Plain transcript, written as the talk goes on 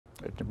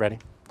Ready?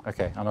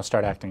 Okay, I'm gonna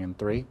start acting in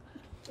 3,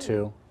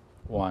 2,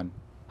 1.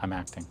 I'm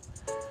acting.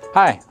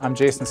 Hi, I'm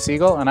Jason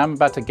Segel, and I'm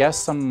about to guess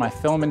some of my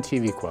film and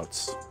TV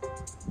quotes.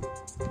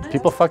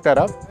 People fuck that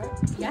up?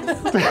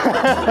 Yes.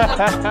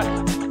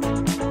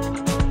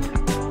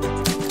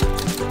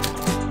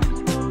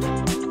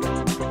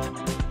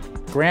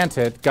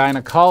 Granted,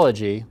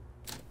 gynecology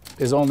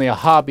is only a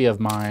hobby of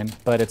mine,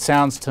 but it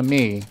sounds to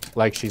me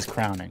like she's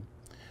crowning.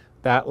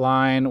 That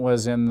line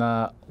was in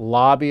the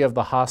lobby of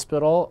the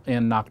hospital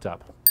in Knocked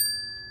Up.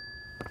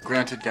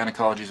 Granted,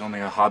 gynecology is only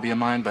a hobby of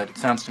mine, but it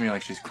sounds to me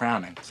like she's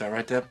crowning. Is that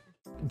right, Deb?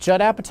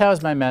 Judd Apatow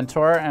is my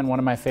mentor and one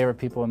of my favorite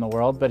people in the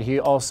world, but he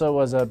also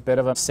was a bit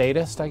of a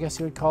sadist, I guess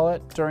you would call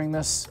it, during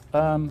this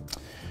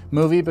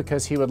movie,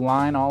 because he would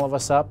line all of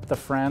us up, the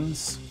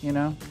friends, you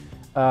know,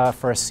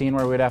 for a scene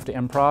where we'd have to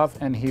improv,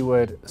 and he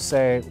would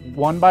say,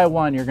 one by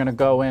one, you're gonna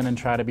go in and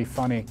try to be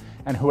funny,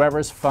 and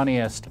whoever's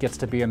funniest gets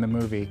to be in the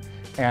movie,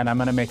 and I'm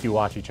gonna make you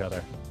watch each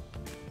other.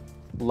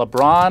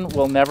 LeBron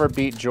will never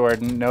beat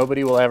Jordan.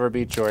 Nobody will ever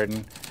beat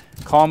Jordan.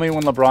 Call me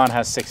when LeBron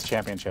has 6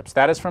 championships.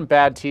 That is from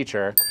Bad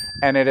Teacher,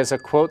 and it is a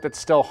quote that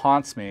still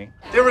haunts me.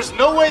 There is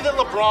no way that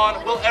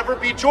LeBron will ever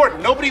beat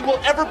Jordan. Nobody will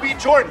ever beat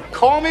Jordan.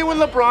 Call me when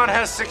LeBron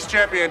has 6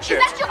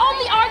 championships. Is that your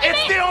only argument?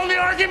 It's the only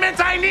argument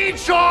I need,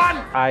 Sean!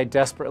 I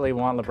desperately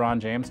want LeBron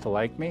James to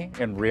like me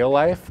in real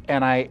life,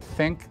 and I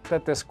think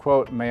that this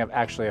quote may have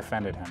actually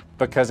offended him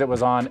because it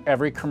was on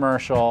every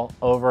commercial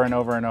over and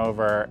over and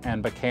over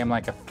and became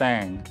like a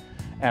thing.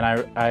 And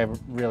I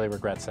really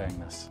regret saying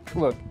this.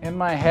 Look, in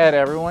my head,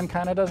 everyone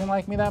kind of doesn't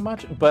like me that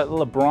much, but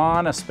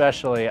LeBron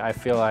especially, I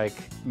feel like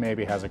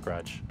maybe has a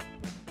grudge.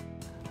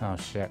 Oh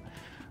shit.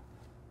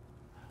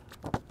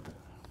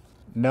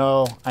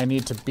 No, I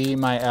need to be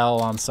my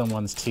L on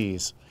someone's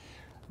T's.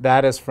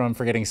 That is from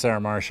Forgetting Sarah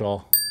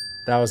Marshall.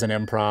 That was an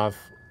improv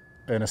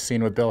in a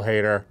scene with Bill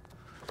Hader.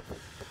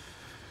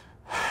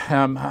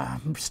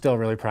 I'm still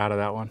really proud of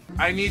that one.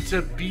 I need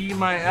to be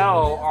my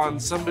L on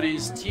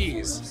somebody's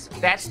T's.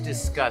 That's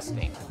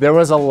disgusting. There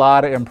was a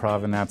lot of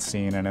improv in that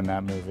scene and in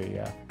that movie,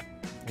 yeah.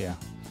 Yeah.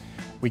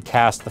 We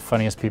cast the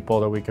funniest people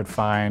that we could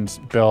find.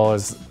 Bill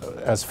is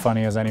as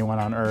funny as anyone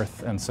on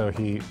earth, and so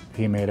he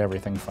made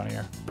everything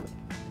funnier.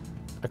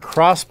 A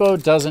crossbow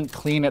doesn't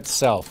clean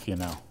itself, you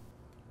know.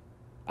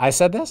 I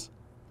said this?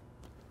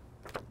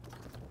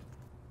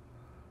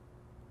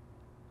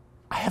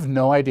 I have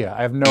no idea.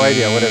 I have no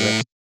idea. What is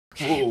it?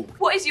 Whoa.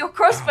 What is your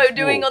crossbow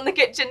doing on the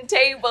kitchen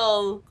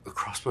table? A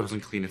crossbow doesn't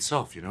clean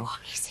itself, you know? What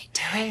is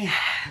it doing?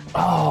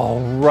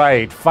 Oh,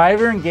 right.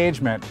 5-year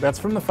engagement. That's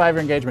from the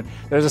 5-year engagement.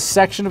 There's a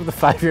section of the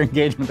 5-year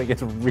engagement that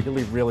gets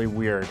really, really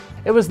weird.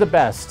 It was the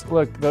best.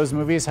 Look, those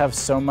movies have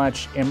so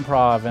much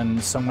improv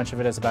and so much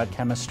of it is about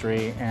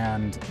chemistry,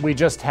 and we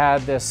just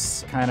had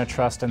this kind of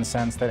trust and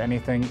sense that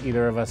anything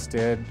either of us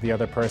did, the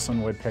other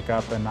person would pick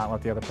up and not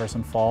let the other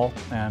person fall,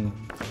 and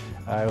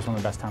it was one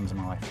of the best times of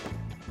my life.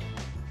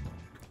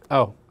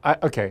 Oh,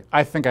 okay,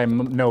 I think I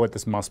know what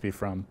this must be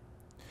from.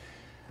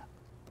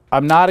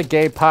 I'm not a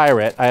gay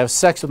pirate. I have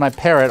sex with my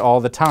parrot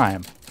all the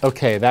time.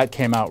 Okay, that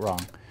came out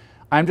wrong.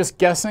 I'm just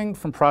guessing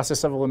from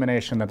process of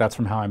elimination that that's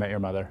from How I Met Your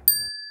Mother.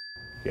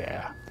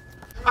 Yeah.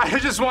 I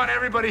just want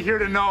everybody here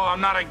to know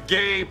I'm not a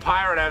gay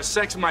pirate. I have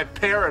sex with my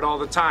parrot all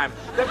the time.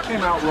 That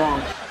came out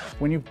wrong.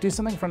 When you do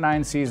something for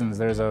 9 seasons,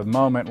 there's a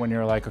moment when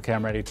you're like, okay,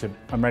 I'm ready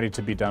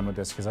to be done with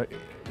this because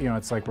you know,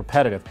 it's like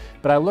repetitive.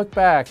 But I look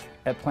back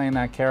at playing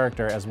that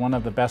character as one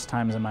of the best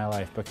times in my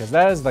life because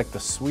that is like the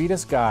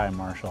sweetest guy,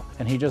 Marshall.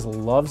 And he just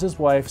loves his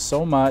wife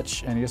so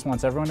much and he just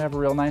wants everyone to have a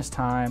real nice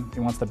time. He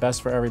wants the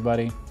best for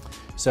everybody.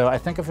 So I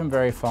think of him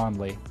very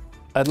fondly.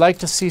 I'd like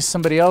to see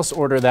somebody else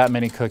order that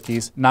many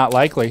cookies. Not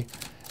likely.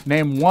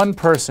 Name one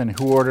person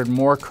who ordered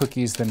more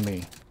cookies than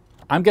me.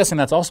 I'm guessing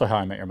that's also How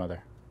I Met Your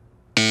Mother.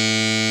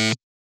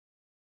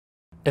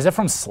 Is it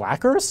from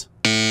Slackers?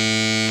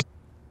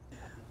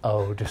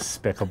 Oh,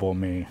 Despicable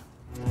Me.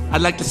 I'd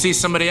like to see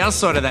somebody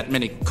else order that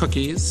many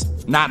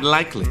cookies. Not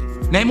likely.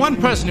 Name one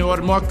person who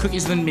ordered more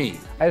cookies than me.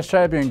 I just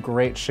try to be in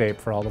great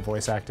shape for all the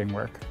voice acting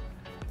work.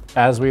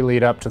 As we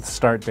lead up to the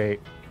start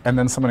date, and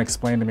then someone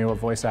explained to me what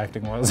voice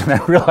acting was, and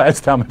I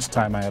realized how much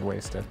time I had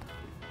wasted.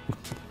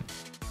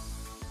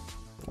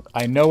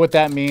 I know what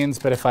that means,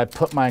 but if I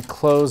put my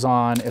clothes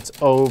on, it's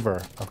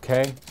over,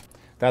 okay?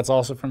 That's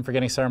also from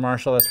Forgetting Sarah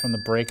Marshall. That's from the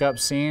breakup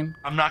scene.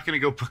 I'm not gonna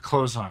go put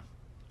clothes on.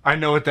 I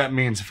know what that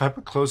means. If I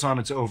put clothes on,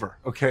 it's over,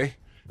 okay?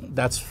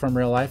 That's from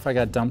real life. I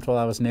got dumped while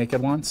I was naked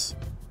once.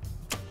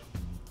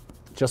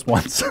 Just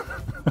once.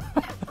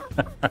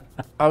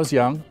 I was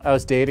young. I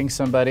was dating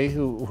somebody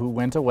who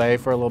went away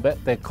for a little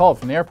bit. They called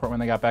from the airport when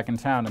they got back in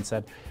town and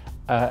said,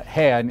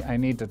 hey, I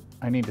need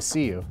to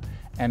see you.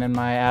 And in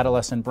my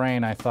adolescent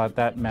brain, I thought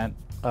that meant,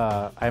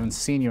 I haven't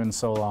seen you in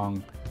so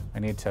long. I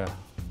need to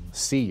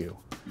see you.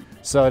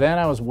 So then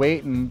I was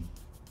waiting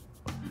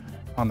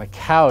on the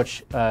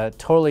couch,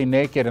 totally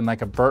naked in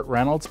like a Burt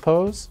Reynolds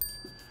pose.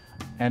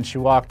 And she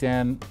walked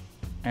in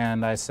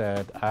and I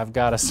said, I've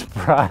got a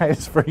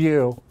surprise for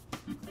you.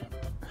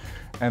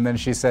 And then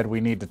she said,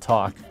 we need to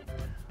talk.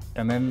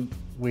 And then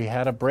we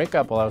had a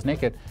breakup while I was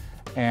naked.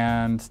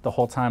 And the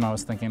whole time I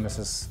was thinking, this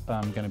is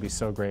going to be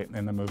so great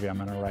in the movie I'm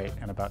going to write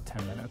in about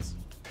 10 minutes.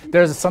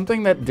 There's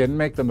something that didn't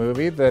make the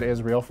movie that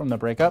is real from the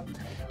breakup,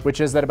 which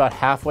is that about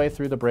halfway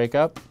through the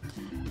breakup,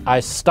 I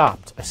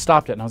stopped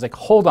it and I was like,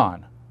 hold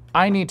on,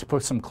 I need to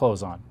put some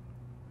clothes on.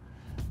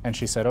 And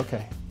she said,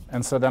 okay.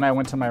 And so then I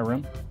went to my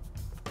room.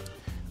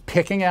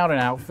 Picking out an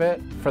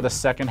outfit for the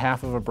second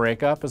half of a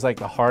breakup is like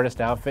the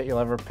hardest outfit you'll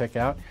ever pick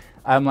out.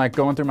 I'm like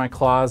going through my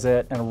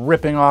closet and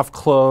ripping off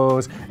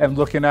clothes and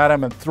looking at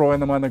them and throwing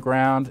them on the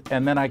ground.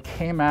 And then I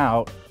came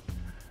out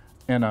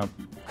in a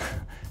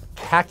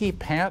khaki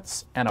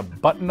pants and a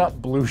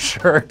button-up blue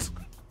shirt.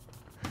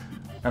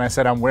 And I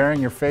said, I'm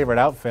wearing your favorite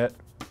outfit.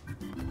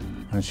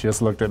 And she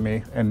just looked at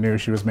me and knew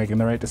she was making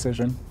the right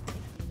decision.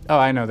 Oh,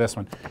 I know this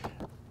one.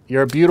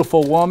 You're a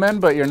beautiful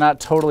woman, but you're not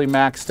totally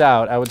maxed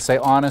out. I would say,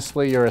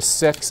 honestly, you're a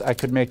 6. I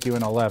could make you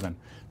an 11.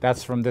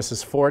 That's from This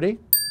Is 40,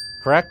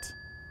 correct?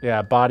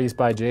 Yeah, Bodies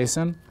by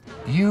Jason.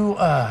 You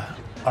are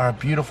a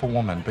beautiful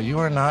woman, but you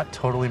are not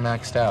totally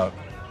maxed out.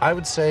 I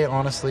would say,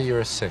 honestly, you're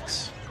a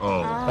 6.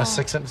 Oh. A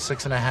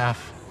 6.5.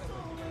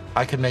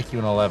 I could make you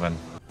an 11.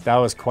 That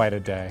was quite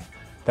a day.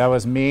 That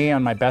was me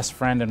and my best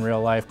friend in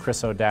real life,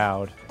 Chris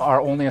O'Dowd.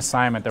 Our only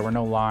assignment, there were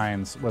no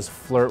lines, was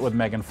flirt with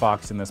Megan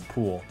Fox in this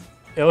pool.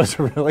 It was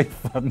a really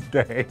fun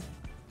day.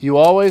 You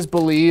always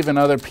believe in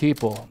other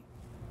people.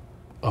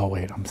 Oh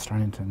wait, I'm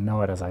starting to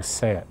know it as I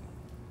say it.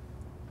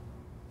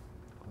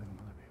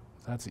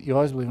 You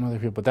always believe in other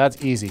people, but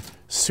that's easy.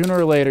 Sooner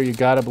or later, you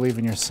gotta believe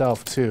in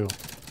yourself too,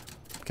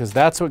 because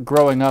that's what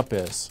growing up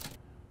is.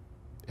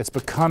 It's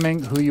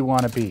becoming who you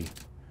wanna be.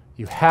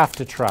 You have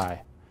to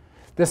try.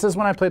 This is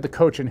when I played the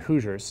coach in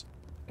Hoosiers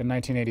in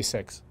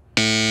 1986.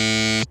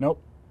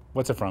 Nope,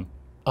 what's it from?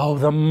 Oh,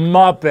 the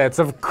Muppets,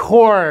 of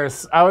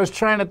course. I was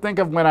trying to think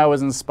of when I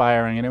was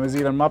inspiring, and it was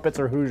either Muppets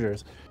or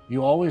Hoosiers.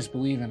 You always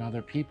believe in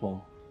other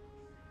people,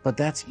 but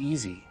that's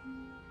easy.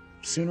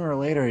 Sooner or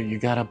later, you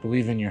gotta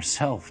believe in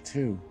yourself,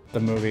 too. The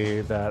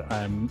movie that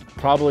I'm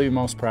probably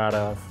most proud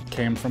of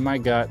came from my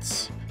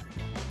guts,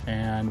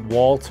 and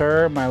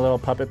Walter, my little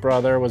puppet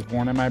brother, was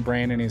born in my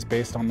brain, and he's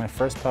based on my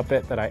first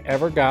puppet that I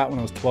ever got when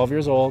I was 12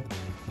 years old.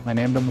 I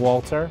named him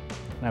Walter,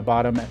 and I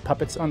bought him at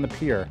Puppets on the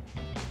Pier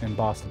in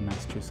Boston,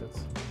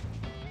 Massachusetts.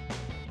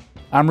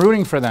 I'm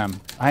rooting for them.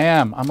 I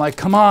am. I'm like,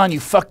 come on, you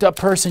fucked up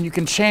person, you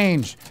can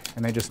change.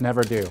 And they just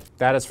never do.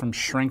 That is from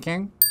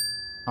Shrinking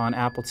on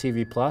Apple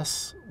TV+.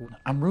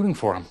 I'm rooting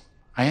for them.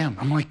 I am.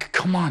 I'm like,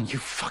 come on, you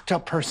fucked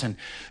up person,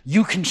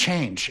 you can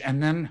change.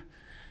 And then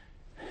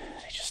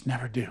they just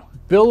never do.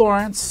 Bill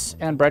Lawrence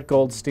and Brett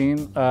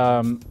Goldstein,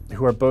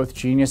 who are both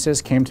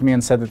geniuses, came to me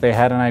and said that they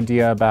had an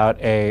idea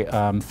about a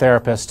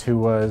therapist who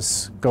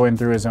was going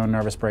through his own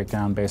nervous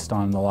breakdown based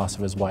on the loss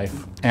of his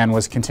wife and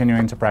was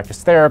continuing to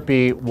practice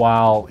therapy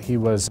while he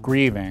was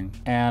grieving.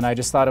 And I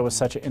just thought it was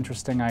such an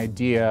interesting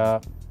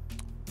idea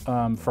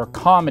for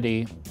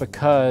comedy,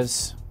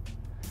 because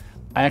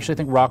I actually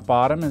think rock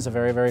bottom is a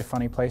very, very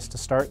funny place to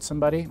start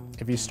somebody.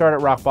 If you start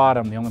at rock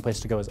bottom, the only place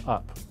to go is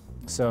up.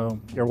 So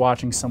you're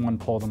watching someone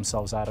pull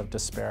themselves out of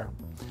despair.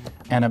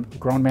 And a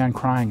grown man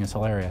crying is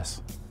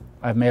hilarious.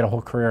 I've made a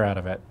whole career out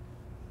of it.